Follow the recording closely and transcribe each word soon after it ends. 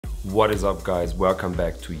What is up guys, welcome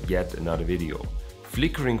back to yet another video.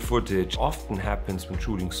 Flickering footage often happens when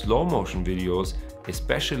shooting slow motion videos,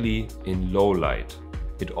 especially in low light.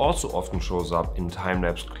 It also often shows up in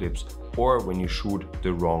time-lapse clips or when you shoot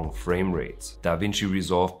the wrong frame rates. Davinci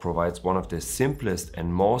Resolve provides one of the simplest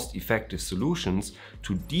and most effective solutions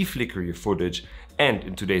to deflicker your footage, and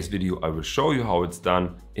in today's video I will show you how it's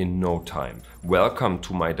done in no time. Welcome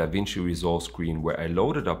to my Davinci Resolve screen where I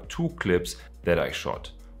loaded up two clips that I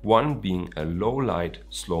shot. One being a low light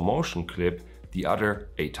slow motion clip, the other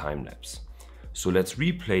a time lapse. So let's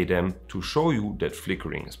replay them to show you that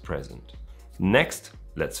flickering is present. Next,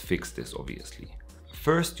 let's fix this obviously.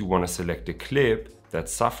 First you want to select a clip that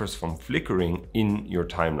suffers from flickering in your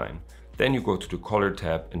timeline. Then you go to the color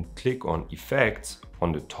tab and click on effects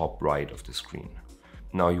on the top right of the screen.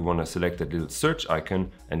 Now you want to select that little search icon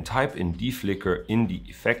and type in Deflicker in the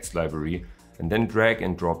effects library and then drag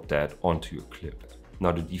and drop that onto your clip.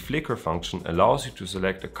 Now the Deflicker function allows you to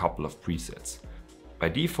select a couple of presets. By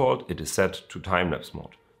default it is set to time-lapse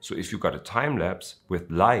mode. So if you got a time-lapse with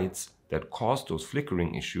lights that cause those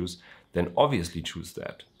flickering issues, then obviously choose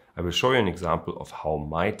that. I will show you an example of how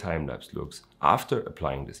my time-lapse looks after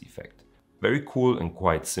applying this effect. Very cool and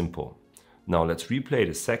quite simple. Now let's replay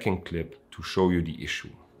the second clip to show you the issue.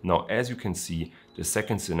 Now as you can see, the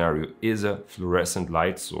second scenario is a fluorescent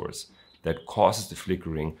light source that causes the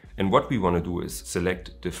flickering, and what we want to do is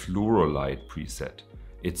select the fluoro light preset.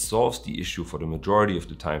 It solves the issue for the majority of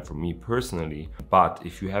the time for me personally, but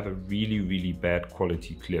if you have a really bad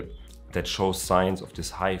quality clip that shows signs of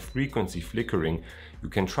this high frequency flickering, you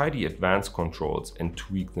can try the advanced controls and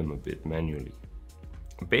tweak them a bit manually.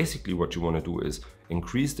 Basically what you want to do is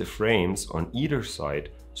increase the frames on either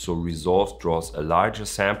side so Resolve draws a larger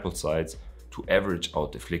sample size to average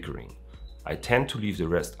out the flickering. I tend to leave the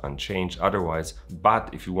rest unchanged otherwise, but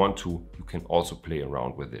if you want to, you can also play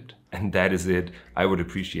around with it. And that is it. I would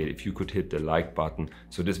appreciate if you could hit the like button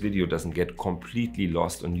so this video doesn't get completely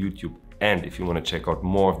lost on YouTube. And if you want to check out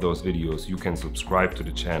more of those videos, you can subscribe to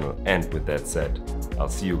the channel. And with that said, I'll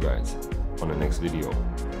see you guys on the next video.